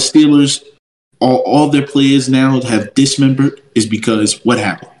why the Steelers, all their players now have dismembered is because what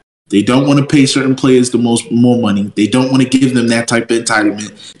happened? They don't want to pay certain players more money. They don't want to give them that type of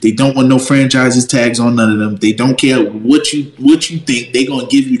entitlement. They don't want no franchises tags on none of them. They don't care what you think. They're going to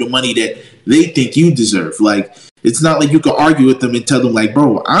give you the money that they think you deserve. Like, it's not like you can argue with them and tell them, like,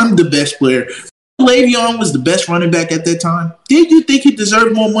 bro, I'm the best player. Le'Veon was the best running back at that time. Did you think he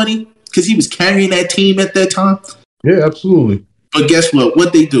deserved more money because he was carrying that team at that time? Yeah, absolutely. But guess what?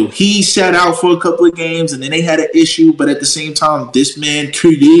 What they do? He sat out for a couple of games, and then they had an issue. But at the same time, this man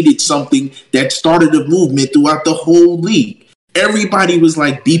created something that started a movement throughout the whole league. Everybody was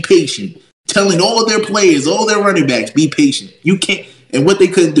like, be patient. Telling all their players, all their running backs, be patient. You can't. And what they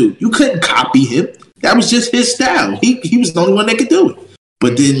couldn't do, you couldn't copy him. That was just his style. He was the only one that could do it.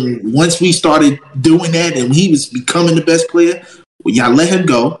 But then once we started doing that and he was becoming the best player, well, y'all let him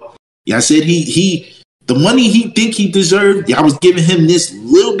go. Y'all said the The money he think he deserved, I was giving him this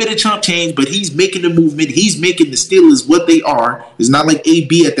little bit of chump change, but he's making the movement. He's making the Steelers what they are. It's not like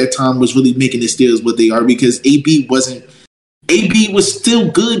AB at that time was really making the Steelers what they are, because AB was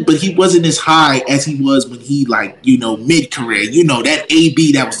still good, but he wasn't as high as he was when he, like, mid-career. That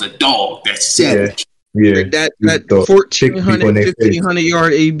AB that was a dog, that savage. Yeah. That 1,400, 1,500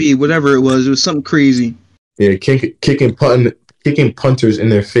 yard AB, whatever it was something crazy. Yeah, kicking punters in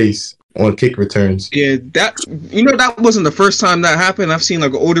their face on kick returns. Yeah, that wasn't the first time that happened. I've seen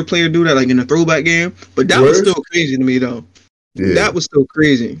like an older player do that, like in a throwback game, but that was still crazy to me though. Yeah. That was still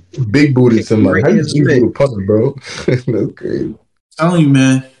crazy. Big booty somebody. How you do a punter, bro? That's crazy. I'm telling you,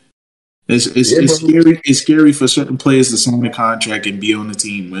 man. It's scary. It's scary for certain players to sign a contract and be on the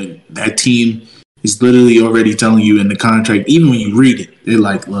team when that team is literally already telling you in the contract. Even when you read it, they're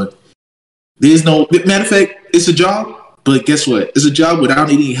like, "Look, there's no matter of fact, it's a job." But guess what? It's a job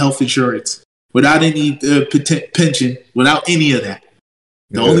without any health insurance, without any pension, without any of that.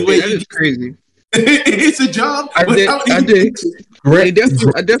 The only way is crazy. It's a job. I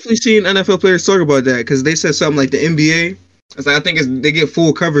definitely seen NFL players talk about that because they said something like the NBA. I think they get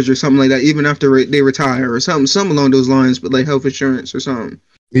full coverage or something like that even after they retire or something along those lines, but like health insurance or something.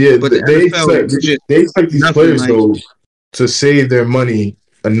 Yeah, but they expect these players though to save their money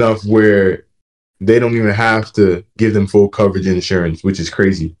enough where they don't even have to give them full coverage insurance, which is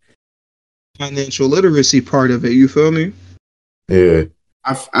crazy. Financial literacy part of it, you feel me? Yeah.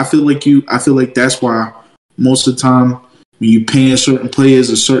 I feel like that's why most of the time when you paying certain players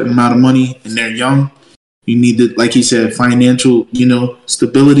a certain amount of money and they're young, you need to, like he said, financial,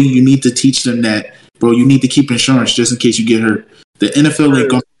 stability. You need to teach them that, bro, you need to keep insurance just in case you get hurt. The NFL ain't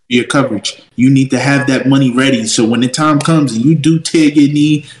going to be your coverage. You need to have that money ready. So when the time comes and you do tear your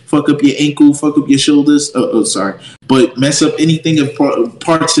knee, fuck up your ankle, fuck up your shoulders, but mess up anything of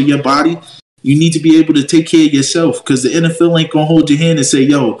parts of your body, you need to be able to take care of yourself because the NFL ain't going to hold your hand and say,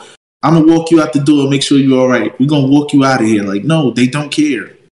 yo, I'm going to walk you out the door and make sure you're all right. We're going to walk you out of here. Like, no, they don't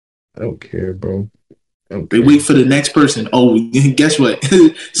care. I don't care, bro. They wait for the next person. Oh, guess what?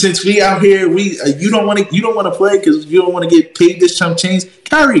 Since we out here, you don't want to play because you don't want to get paid this chump change.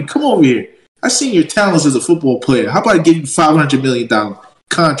 Kyrie, come over here. I seen your talents as a football player. How about I give you $500 million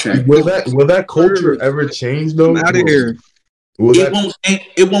contract? Will that culture ever change though? I'm out of here.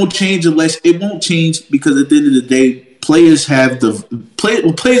 It won't change unless it won't change because at the end of the day, players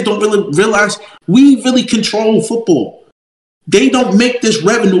don't really realize we really control football. They don't make this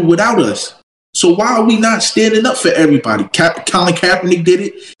revenue without us. So why are we not standing up for everybody? Colin Kaepernick did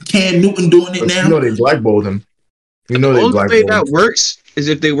it. Cam Newton doing it now. They blackballed him. The only way that works is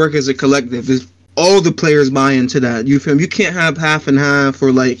if they work as a collective. If all the players buy into that. You feel me? You can't have half and half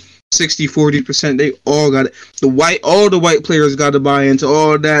or like 60-40%. They all got it. All the white players got to buy into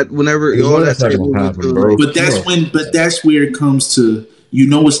all that whenever all that's not gonna happen, bro. But that's where it comes to,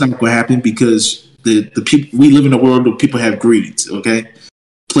 it's not going to happen because the people, we live in a world where people have greeds, okay?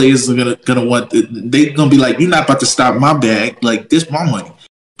 Players are gonna want. They're gonna be like, "You're not about to stop my bag. Like, this my money."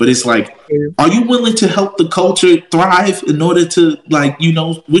 But it's like, are you willing to help the culture thrive in order to, like,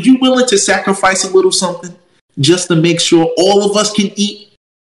 would you willing to sacrifice a little something just to make sure all of us can eat?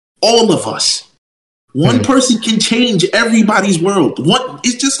 All of us. One person can change everybody's world.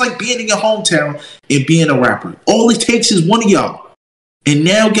 It's just like being in your hometown and being a rapper. All it takes is one of y'all. And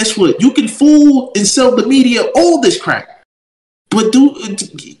now, guess what? You can fool and sell the media all this crap. But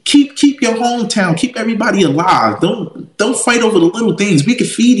keep your hometown, keep everybody alive. Don't fight over the little things. We can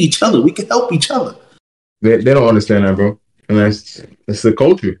feed each other. We can help each other. They don't understand that, bro. And that's the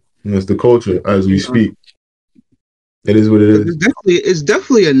culture. It's the culture as we speak. It is what it is. It's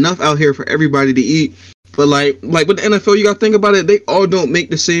definitely enough out here for everybody to eat. But like with the NFL, you got to think about it. They all don't make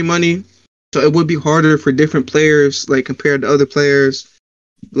the same money, so it would be harder for different players, like compared to other players.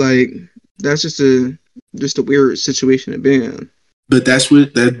 Like that's just a weird situation to be in. But that's where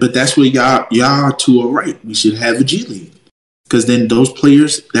y'all two are right. We should have a G League because then those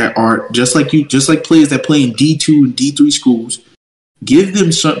players that are just like players that play in D2 and D3 schools, give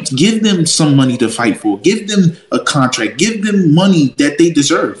them some money to fight for. Give them a contract. Give them money that they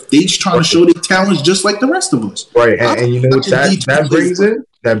deserve. They just trying to show their talents just like the rest of us. Right, and you know what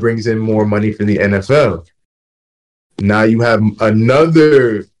that brings in more money for the NFL. Now you have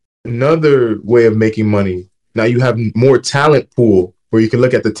another way of making money. Now you have more talent pool where you can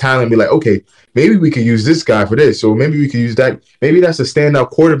look at the talent and be like, okay, maybe we could use this guy for this, or maybe we could use that. Maybe that's a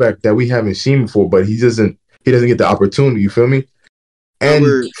standout quarterback that we haven't seen before, but he doesn't get the opportunity. You feel me? And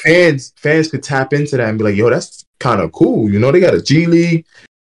fans could tap into that and be like, yo, that's kind of cool. They got a G League,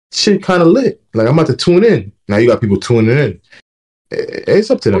 shit kind of lit. Like, I'm about to tune in. Now you got people tuning in. It's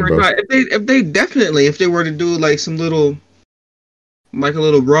up to them, Or bro. not, if they were to do like some little, like a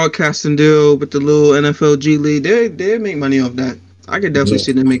little broadcasting deal with the little NFL G League, they make money off that. I could definitely Yeah.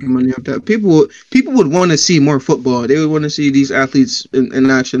 see them making money off that. People would want to see more football. They would want to see these athletes in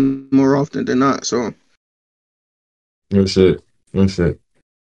action more often than not. So Good shit. Good shit.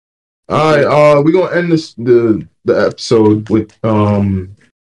 All right, we're gonna end the episode with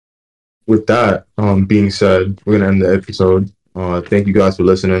that being said. We're gonna end the episode. Thank you guys for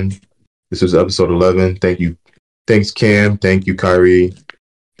listening. This was episode 11. Thank you. Thanks, Cam. Thank you, Kyrie.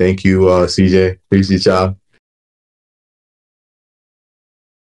 Thank you, CJ. Appreciate y'all.